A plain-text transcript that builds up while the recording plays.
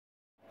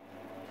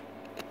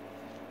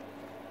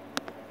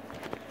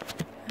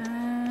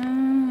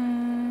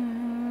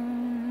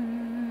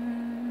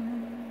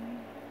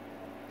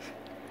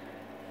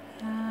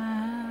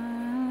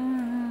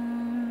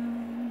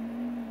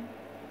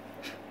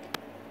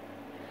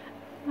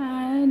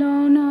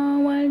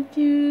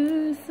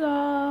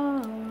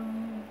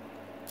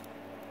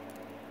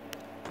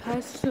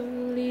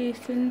especially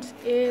since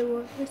it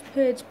was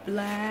pitch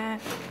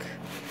black.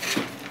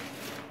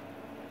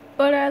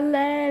 But I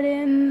let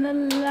in the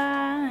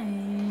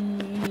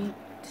light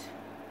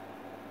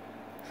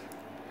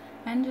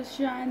and just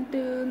shine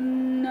through the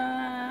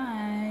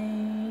night.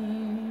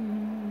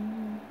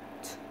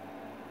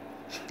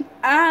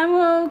 I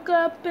woke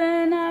up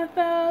and I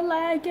felt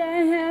like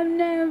I have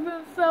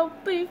never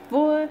felt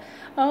before.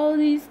 All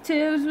these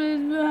tears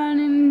was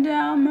running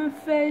down my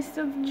face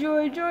of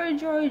joy, joy,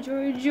 joy,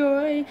 joy,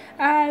 joy.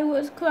 I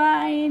was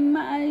crying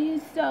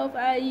myself.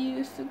 I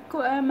used to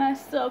cry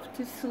myself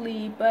to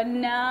sleep, but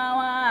now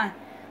I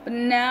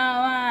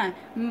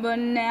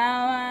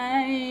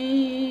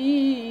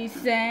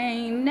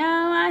sing.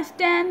 Now I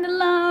stand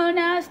alone,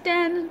 I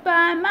stand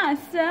by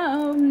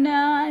myself.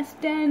 Now I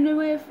stand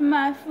with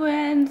my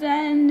friends,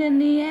 and in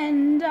the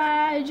end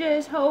I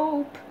just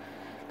hope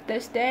they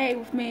stay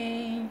with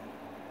me.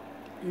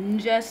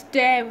 Just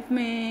stay with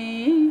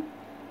me.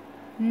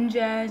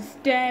 Just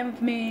stay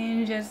with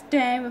me. Just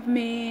stay with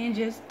me.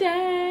 Just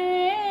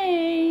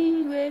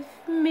stay with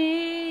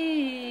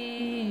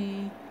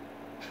me.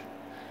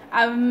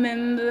 I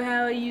remember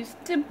how it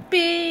used to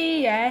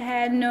be. I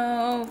had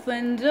no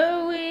friends,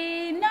 or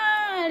we,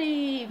 not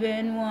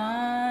even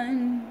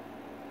one.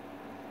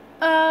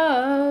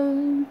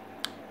 Oh,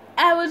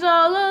 I was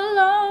all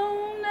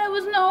alone. There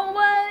was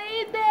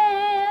nobody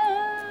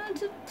there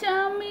to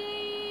tell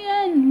me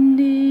in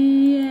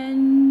the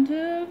end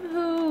of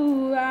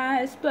who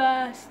I was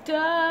supposed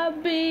to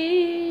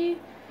be.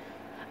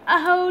 I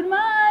hold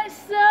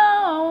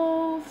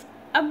myself.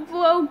 I've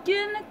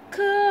broken the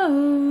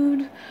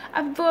code.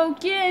 I've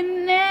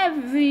broken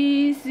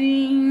every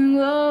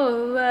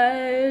single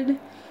word.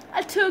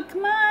 I took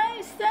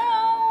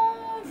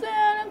myself and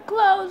I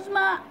closed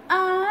my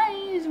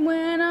eyes.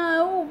 When I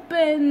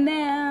opened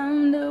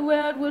them, the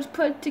world was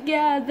put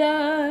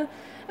together.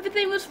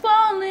 Everything was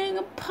falling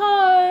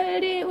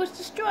apart. It was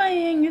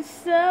destroying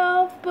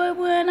itself. But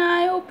when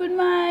I opened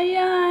my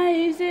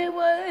eyes, it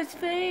was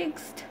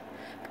fixed.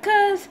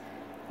 Because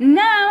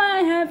now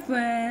I have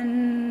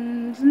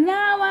friends.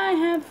 Now I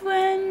have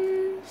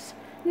friends.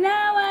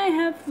 Now I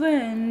have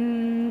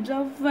friends,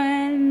 oh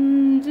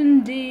friends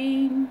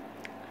indeed.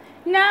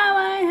 Now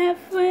I have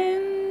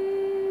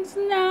friends.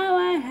 Now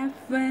I have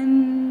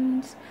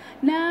friends.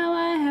 Now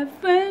I have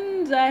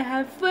friends. I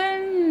have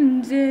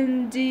friends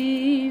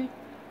indeed.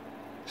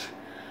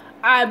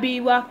 I be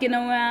walking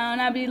around.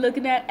 I be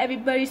looking at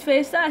everybody's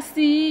face I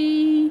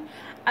see.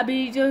 I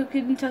be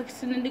joking,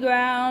 tucking in the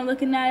ground,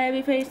 looking at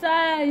every face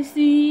I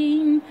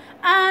see.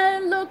 I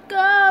look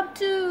up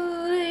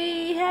to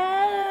the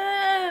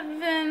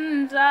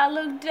heavens. I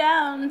look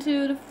down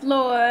to the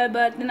floor,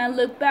 but then I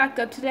look back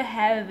up to the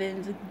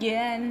heavens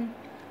again.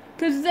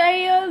 'Cause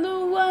they are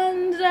the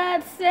ones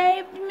that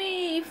saved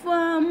me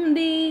from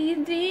these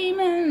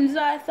demons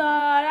I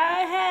thought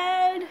I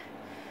had.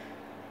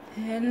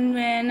 And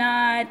when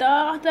I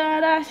thought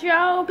that I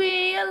shall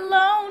be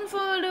alone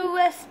for the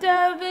rest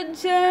of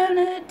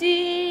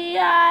eternity,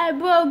 I've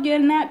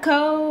broken that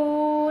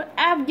code.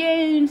 I've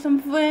gained some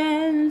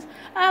friends.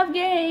 I've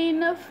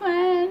gained a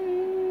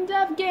friend.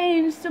 I've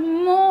gained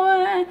some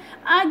more.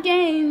 I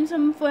gained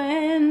some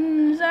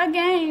friends. I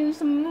gained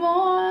some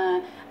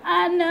more.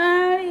 I'm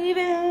not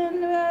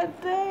even what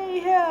they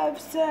have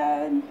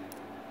said.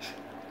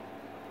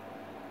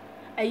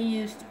 I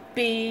used to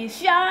be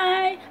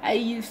shy, I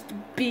used to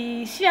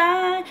be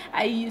shy,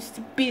 I used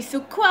to be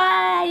so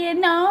quiet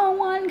no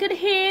one could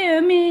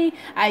hear me.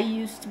 I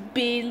used to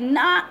be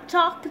not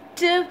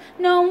talkative,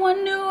 no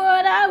one knew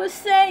what I was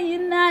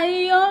saying.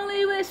 I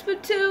only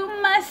whispered to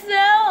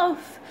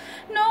myself.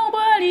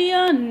 Nobody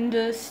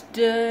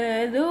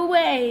understood the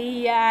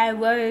way I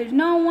was.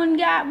 No one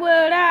got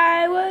what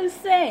I was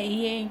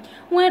saying.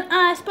 When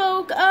I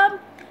spoke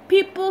up,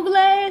 people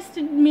glanced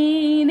at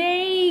me,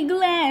 they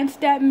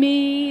glanced at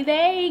me,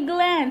 they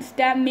glanced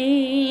at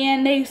me,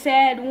 and they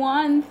said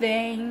one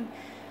thing.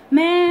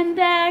 Man,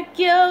 that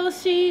girl,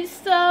 she's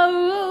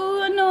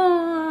so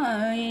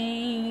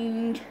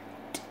annoying.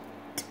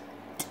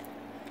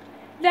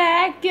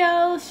 That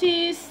girl,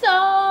 she's so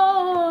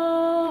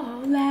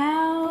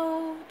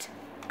loud.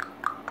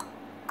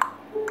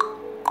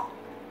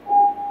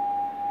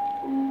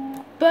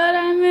 But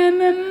I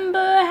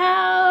remember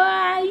how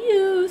I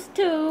used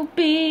to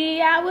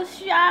be. I was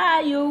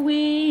shy,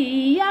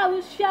 I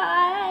was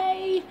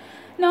shy.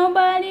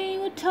 Nobody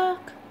would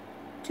talk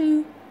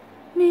to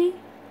me.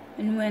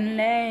 And when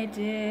they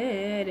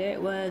did,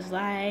 it was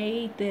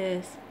like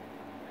this.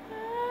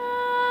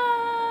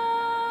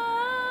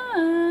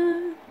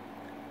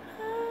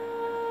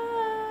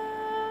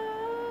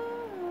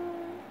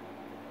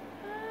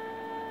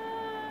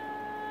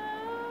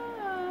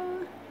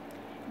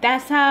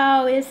 That's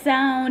how it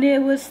sounded,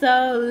 it was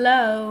so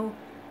low.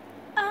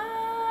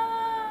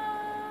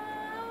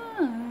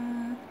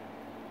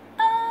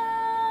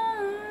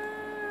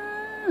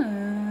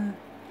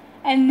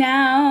 And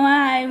now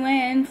I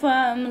went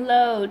from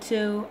low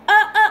to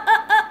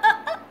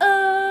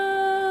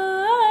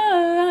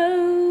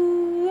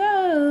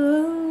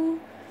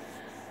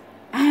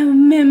I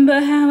remember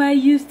remember how I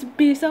used to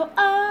be so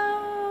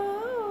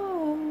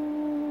old,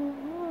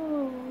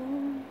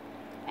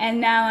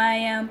 and now I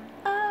am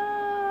old.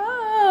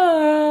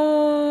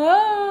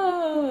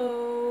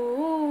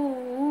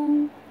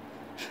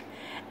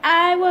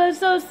 I was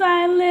so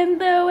silent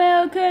the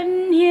world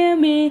couldn't hear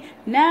me.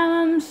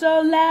 Now I'm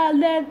so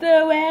loud that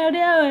the world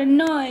are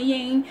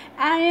annoying.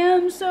 I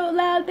am so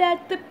loud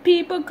that the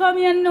people call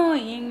me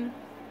annoying.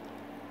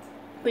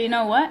 But you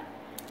know what?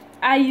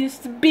 I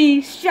used to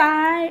be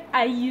shy,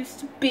 I used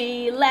to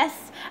be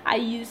less, I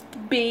used to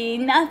be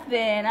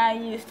nothing, I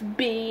used to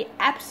be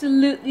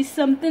absolutely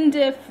something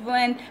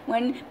different.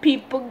 When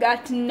people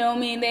got to know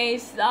me, they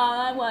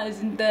saw I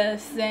wasn't the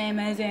same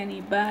as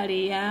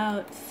anybody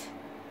else.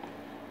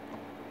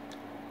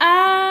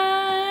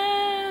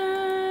 I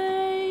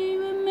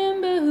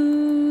remember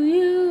who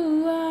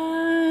you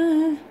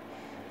are.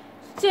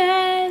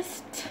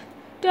 Just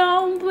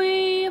don't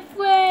be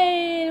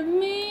afraid of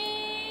me.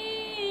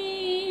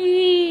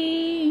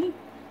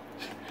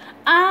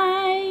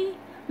 I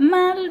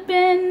might have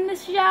been the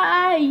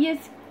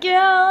shyest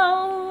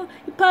girl.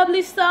 You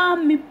probably saw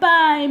me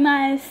by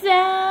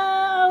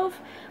myself,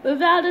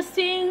 without a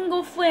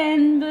single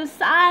friend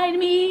beside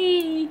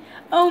me.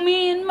 Oh,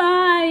 me and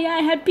my,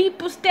 I had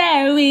people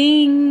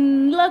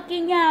staring,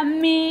 looking at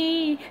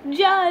me,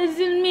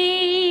 judging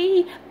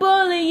me,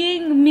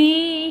 bullying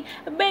me,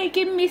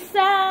 making me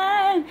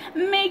sad,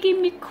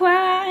 making me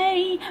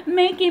cry,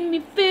 making me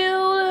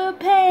feel the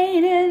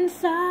pain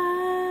inside.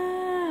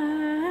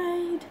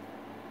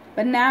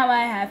 But now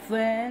I have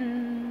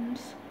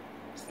friends.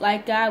 It's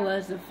like I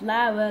was a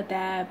flower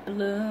that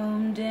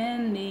bloomed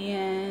in the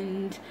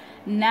end.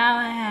 Now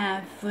I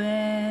have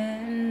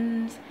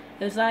friends.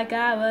 It's like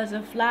I was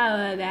a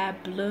flower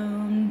that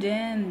bloomed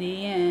in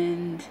the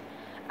end.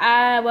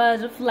 I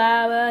was a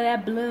flower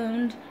that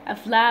bloomed, a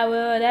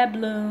flower that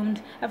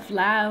bloomed, a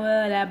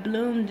flower that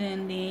bloomed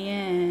in the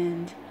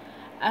end.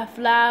 A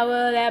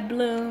flower that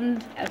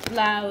bloomed, a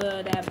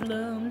flower that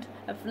bloomed,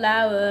 a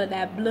flower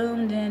that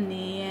bloomed in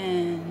the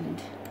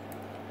end.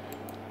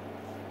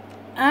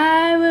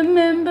 I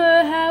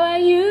remember how I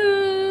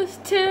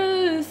used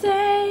to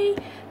say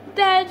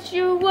that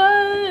your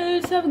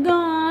words have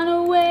gone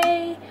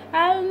away.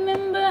 I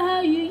remember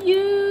how you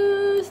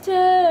used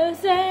to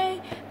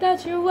say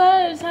that your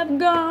words have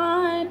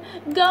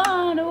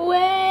gone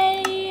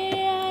away.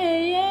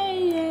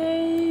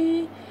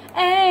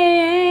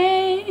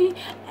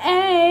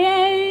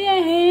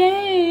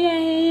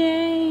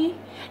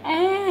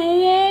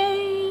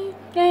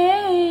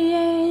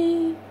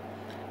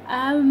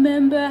 I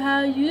remember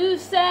how you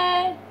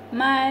said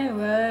my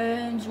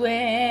words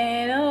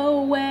went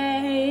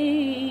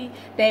away.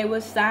 They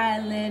were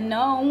silent,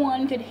 no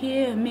one could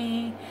hear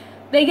me.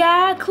 They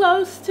got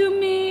close to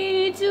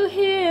me to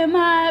hear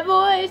my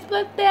voice,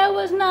 but there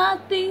was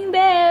nothing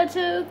there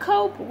to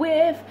cope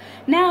with.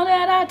 Now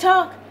that I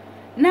talk,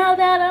 now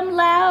that I'm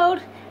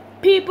loud,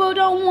 people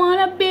don't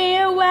want to be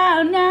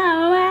around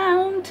now.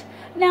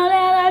 Now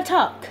that I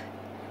talk,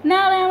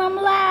 now that I'm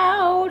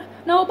loud,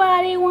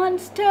 nobody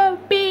wants to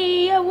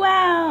be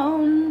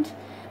around.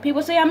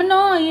 People say I'm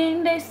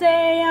annoying, they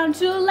say I'm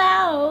too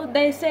loud,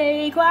 they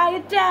say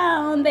quiet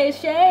down, they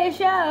say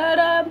shut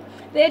up.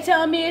 They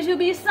tell me to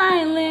be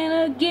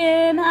silent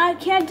again. I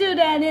can't do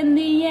that in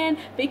the end,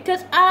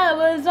 because I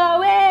was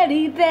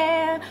already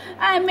there.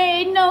 I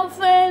made no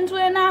friends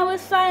when I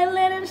was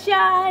silent and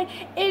shy.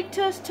 It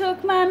just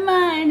took my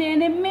mind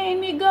and it made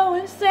me go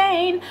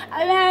insane.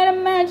 I had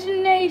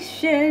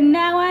imagination,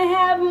 now I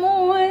have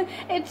more.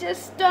 It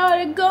just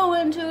started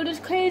going to this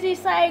crazy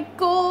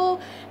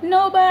cycle.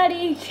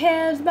 Nobody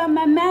cares about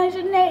my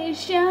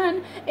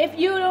imagination. If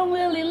you don't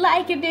really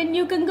like it, then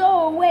you can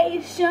go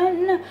away,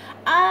 son.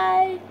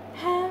 I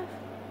have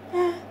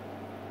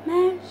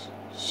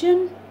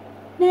imagination,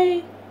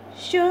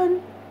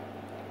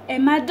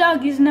 and my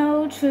doggies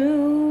know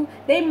too.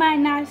 They might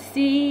not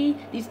see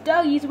these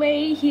doggies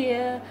way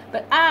here,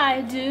 but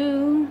I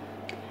do.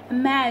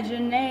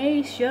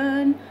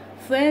 Imagination,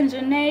 friends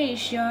a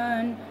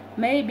nation.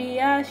 Maybe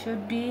I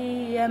should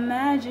be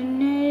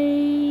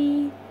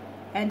imaginate.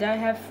 And I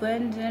have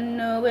friends in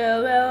the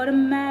real world,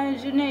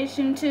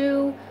 imagination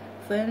too.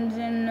 Friends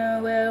in the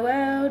real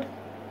world.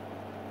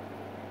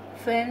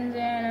 Friends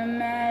and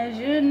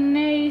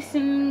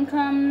imagination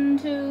come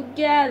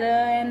together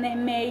and they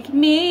make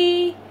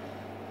me.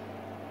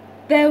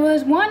 There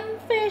was one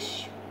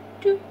fish,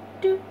 do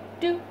do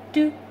do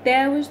do.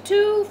 There was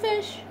two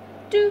fish,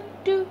 do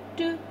do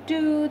do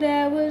do.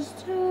 There was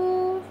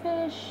two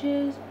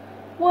fishes,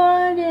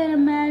 one in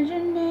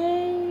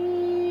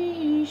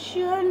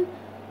imagination,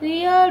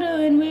 the other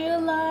in real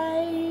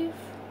life,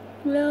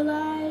 real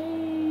life.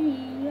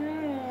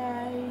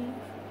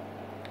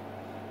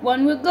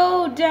 One will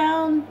go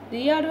down,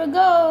 the other will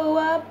go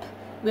up,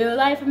 real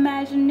life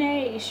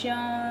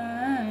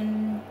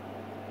imagination.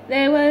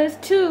 There was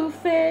two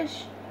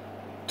fish,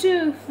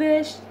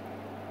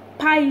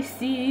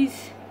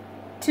 Pisces,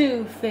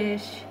 two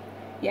fish.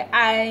 Yeah,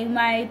 I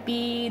might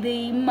be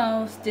the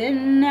most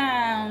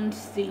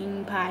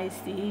announcing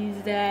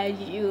Pisces that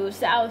you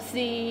shall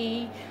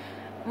see.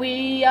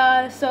 We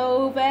are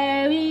so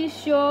very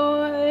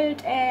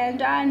short,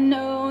 and I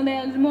know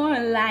there's more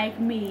like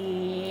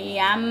me.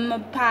 I'm a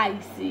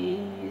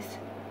Pisces.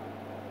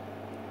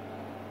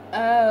 Oh,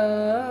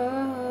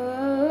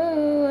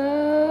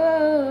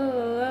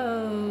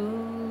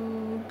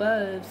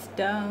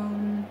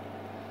 birthstone.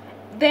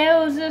 There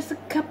was just a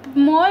couple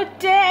more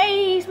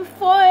days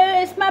before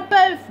it's my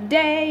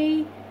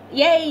birthday.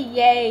 Yay,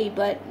 yay,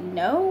 but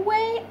no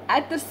way.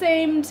 At the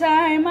same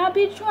time, I'll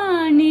be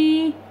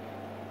 20.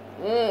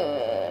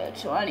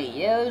 20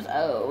 years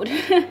old.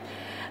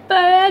 But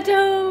I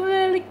don't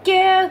really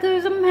care,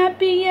 'cause I'm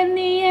happy in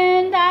the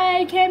end.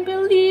 I can't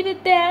believe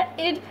it that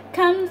it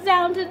comes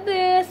down to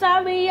this.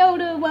 I'll be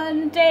older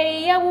one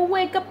day. I will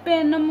wake up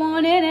in the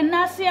morning and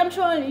I see I'm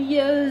 20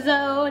 years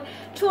old.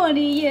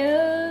 20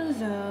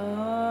 years old.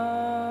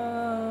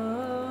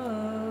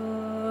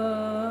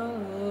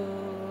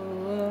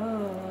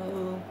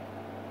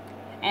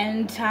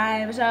 And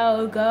time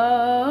shall go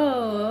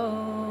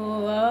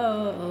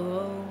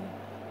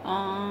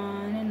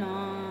on and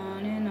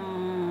on and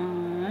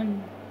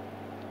on.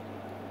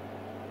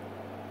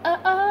 Oh,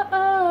 oh,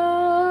 oh,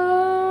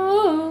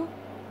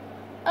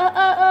 oh,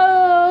 oh,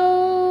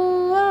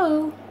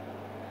 oh,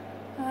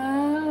 oh,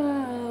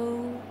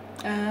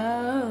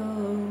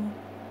 oh.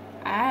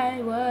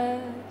 I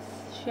was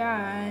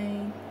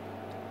shy.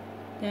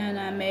 Then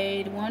I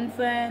made one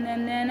friend,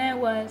 and then there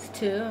was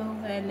two,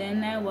 and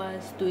then there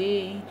was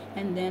three,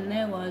 and then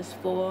there was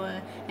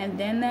four, and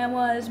then there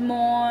was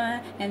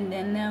more, and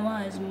then there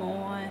was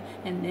more,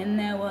 and then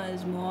there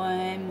was more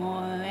and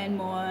more and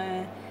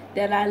more.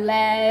 Then I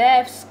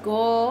left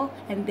school,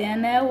 and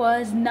then there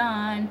was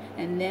none,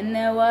 and then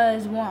there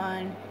was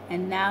one,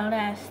 and now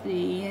that's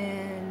the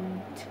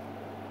end.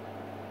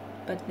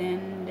 But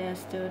then there's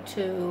still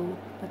two,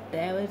 but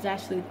there was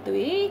actually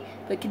three.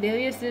 But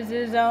Cornelius is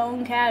his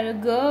own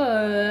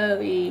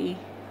category.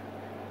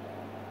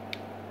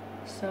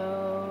 So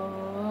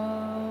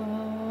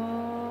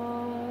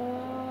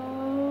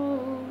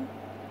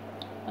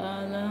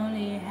I'll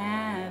only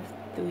have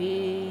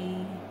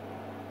three.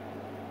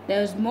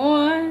 There's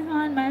more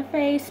on my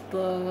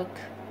Facebook,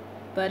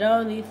 but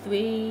only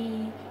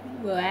three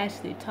will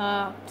actually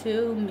talk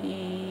to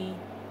me.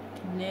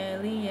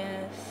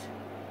 Cornelius,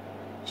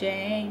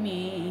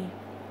 Jamie,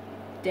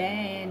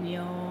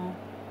 Daniel.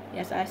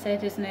 Yes, I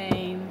said his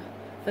name.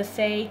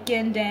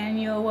 Forsaken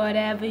Daniel,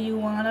 whatever you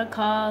want to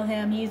call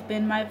him. He's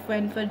been my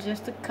friend for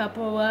just a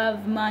couple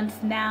of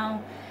months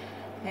now,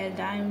 and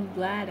I'm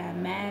glad I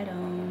met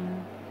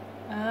him.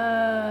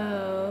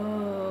 Oh.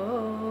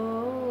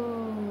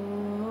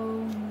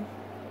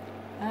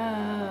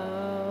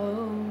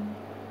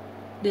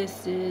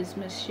 This is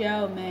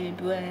Michelle May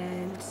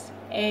Brands,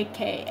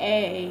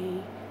 aka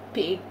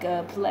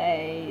Pika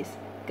Plays.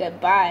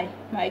 Goodbye,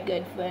 my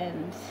good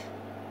friends.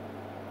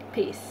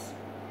 Peace.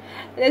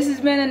 This has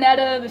been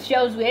another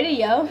Michelle's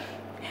video,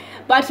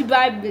 brought to you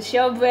by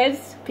Michelle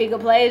Brands, Pika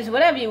Plays,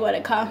 whatever you want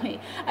to call me.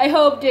 I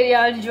hope that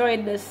y'all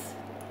enjoyed this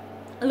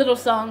little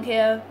song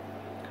here.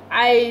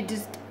 I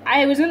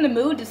was in the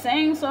mood to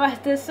sing, so I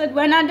just said,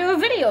 why not do a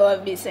video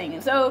of me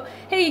singing? So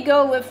here you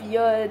go with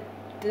your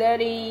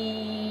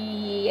 30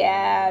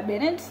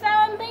 minutes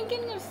now, I'm thinking.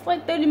 It's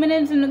like 30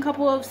 minutes and a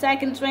couple of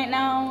seconds right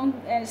now,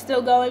 and it's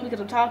still going because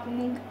I'm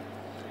talking.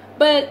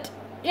 But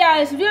yeah,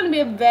 it's going to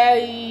be a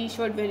very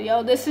short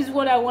video. This is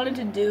what I wanted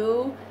to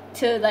do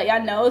to let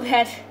y'all know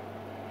that,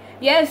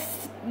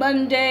 yes,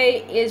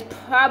 Monday is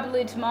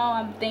probably tomorrow.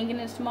 I'm thinking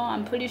it's tomorrow.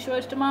 I'm pretty sure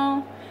it's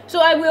tomorrow. So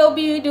I will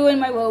be doing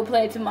my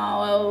roleplay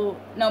tomorrow,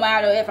 no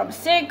matter if I'm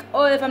sick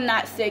or if I'm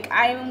not sick.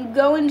 I'm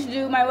going to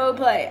do my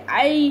roleplay.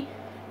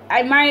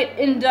 I might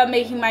end up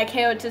making my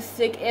character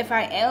sick if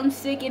I am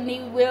sick in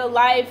the real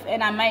life,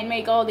 and I might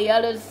make all the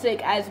others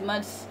sick as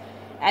much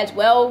as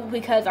well,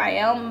 because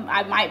I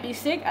might be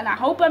sick, and I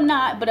hope I'm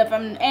not. But if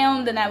I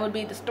am, then that would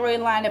be the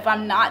storyline. If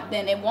I'm not,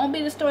 then it won't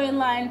be the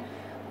storyline.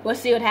 We'll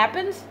see what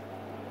happens.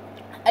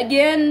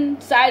 Again,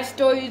 side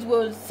stories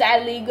will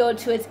sadly go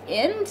to its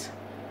end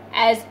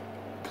as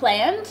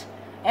planned,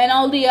 and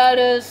all the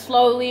others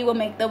slowly will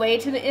make their way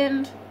to the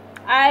end.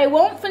 I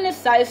won't finish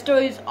side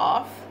stories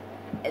off.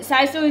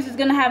 Side stories is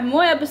going to have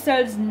more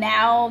episodes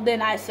now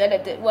than I said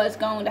it was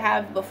going to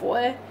have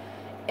before.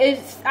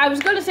 I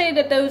was going to say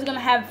that they was going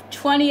to have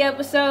 20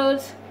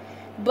 episodes,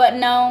 but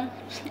no,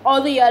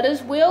 all the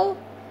others will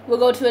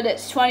go to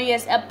its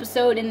 20th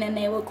episode and then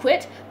they will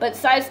quit. But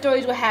side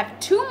stories will have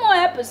 2 more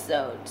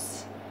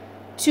episodes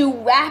to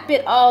wrap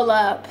it all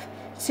up,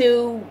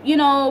 to, you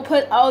know,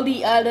 put all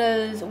the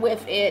others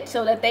with it,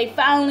 so that it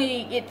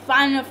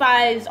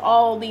finalifies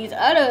all these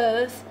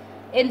others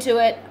into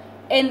it.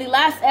 In the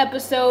last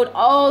episode,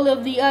 all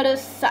the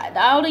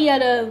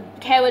other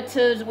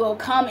characters will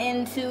come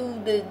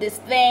into this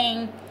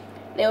thing.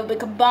 They will be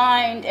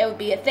combined. It will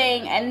be a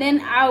thing, and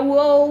then I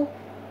will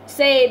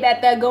say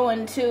that they're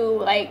going to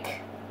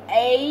like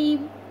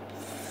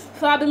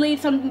probably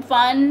something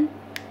fun,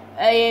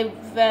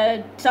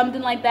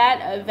 something like that,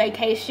 a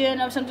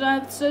vacation or something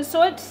of the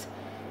sorts.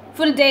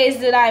 For the days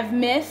that I've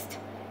missed,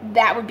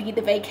 that would be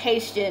the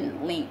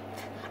vacation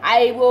length.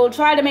 I will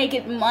try to make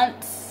it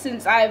months,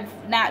 since I've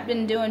not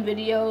been doing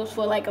videos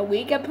for like a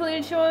week, I'm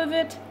pretty sure of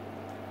it.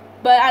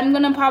 But I'm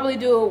gonna probably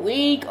do a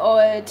week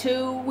or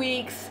 2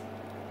 weeks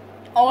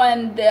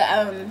on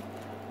the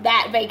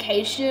that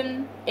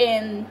vacation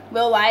in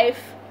real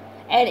life,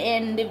 and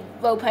in the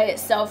roleplay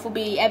itself will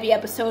be, every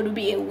episode will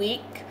be a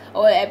week,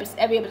 or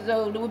every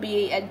episode will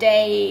be a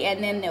day,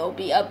 and then it will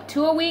be up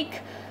to a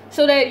week,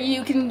 so that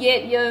you can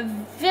get your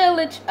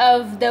village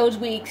of those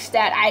weeks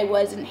that I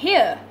wasn't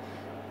here.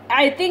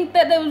 I think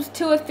that there was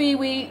 2 or 3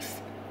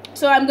 weeks,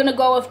 so I'm gonna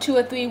go with 2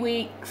 or 3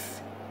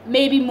 weeks,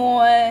 maybe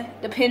more,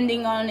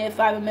 depending on if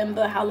I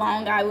remember how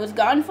long I was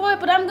gone for it.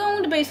 But I'm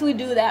going to basically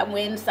do that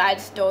when Side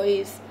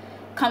Stories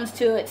comes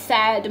to its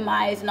sad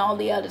demise and all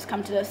the others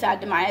come to their sad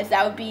demise.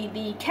 That would be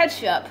the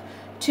catch up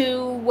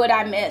to what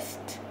I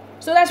missed.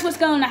 So that's what's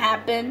going to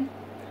happen.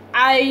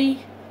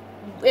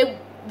 It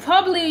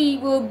probably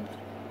will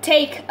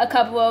take a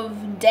couple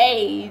of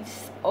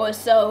days or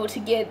so to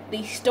get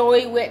the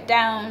story written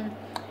down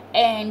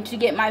and to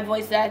get my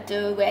voice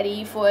actor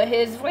ready for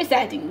his voice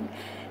acting.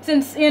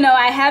 Since, you know,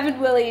 I haven't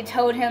really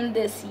told him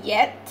this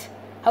yet.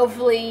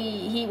 Hopefully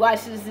he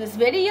watches this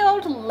video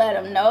to let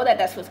him know that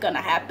that's what's going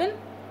to happen.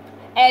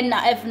 And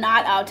if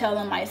not, I'll tell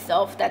him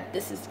myself that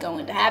this is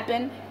going to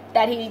happen.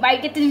 That he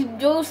might get to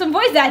do some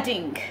voice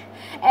acting.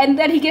 And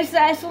that he gets to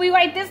actually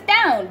write this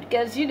down.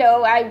 Because, you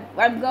know,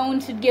 I'm going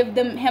to give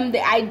him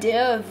the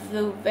idea of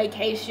the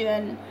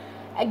vacation.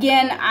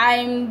 Again,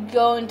 I'm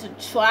going to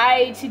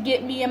try to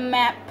get me a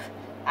map.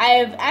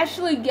 I've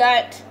actually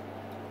got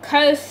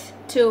Curse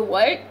to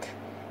work.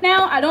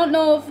 Now, I don't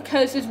know if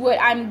Curse is what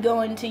I'm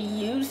going to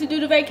use to do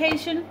the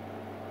vacation,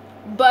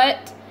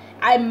 but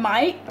I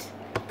might,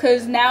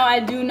 because now I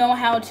do know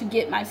how to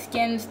get my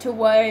skins to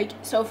work,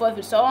 so forth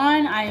and so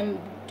on. I'm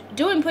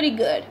doing pretty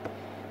good.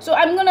 So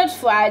I'm going to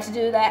try to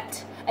do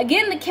that.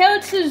 Again, the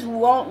characters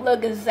won't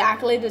look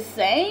exactly the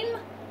same,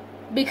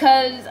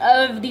 because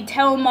of the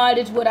tail mod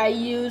is what I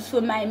use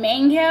for my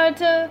main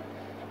character,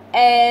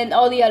 and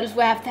all the others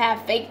will have to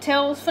have fake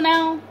tails for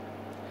now.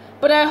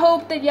 But I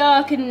hope that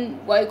y'all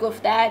can work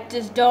with that.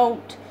 Just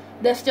don't.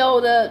 They're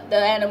still the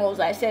animals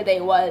I said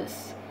they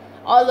was.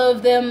 All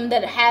of them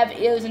that have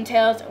ears and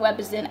tails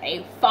represent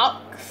a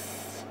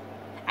fox.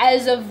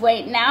 As of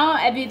right now,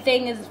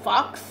 everything is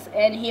fox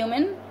and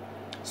human.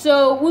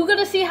 So we're going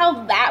to see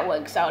how that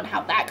works out and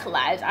how that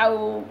collides.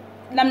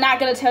 I'm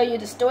not going to tell you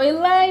the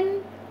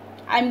storyline.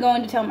 I'm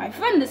going to tell my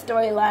friend the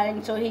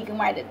storyline so he can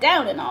write it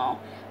down and all.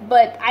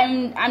 But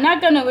I'm not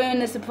going to ruin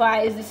the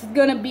surprise. This is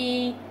going to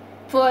be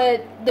for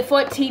the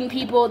 14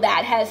 people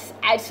that has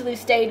actually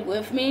stayed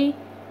with me.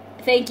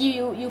 Thank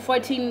you, you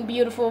 14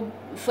 beautiful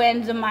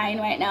friends of mine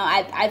right now.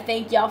 I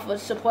thank y'all for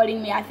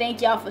supporting me. I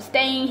thank y'all for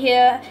staying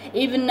here,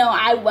 even though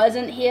I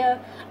wasn't here.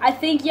 I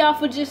thank y'all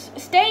for just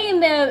staying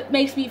there. It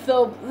makes me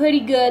feel pretty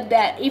good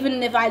that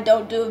even if I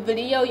don't do a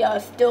video, y'all are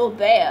still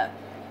there.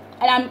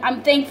 And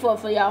I'm thankful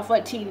for y'all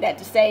 14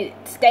 that stayed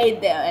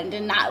there and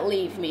did not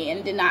leave me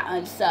and did not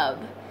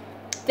unsub.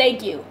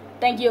 Thank you.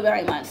 Thank you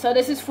very much. So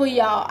this is for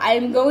y'all.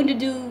 I'm going to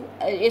do,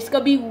 it's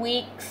going to be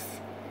weeks,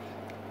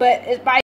 but it's by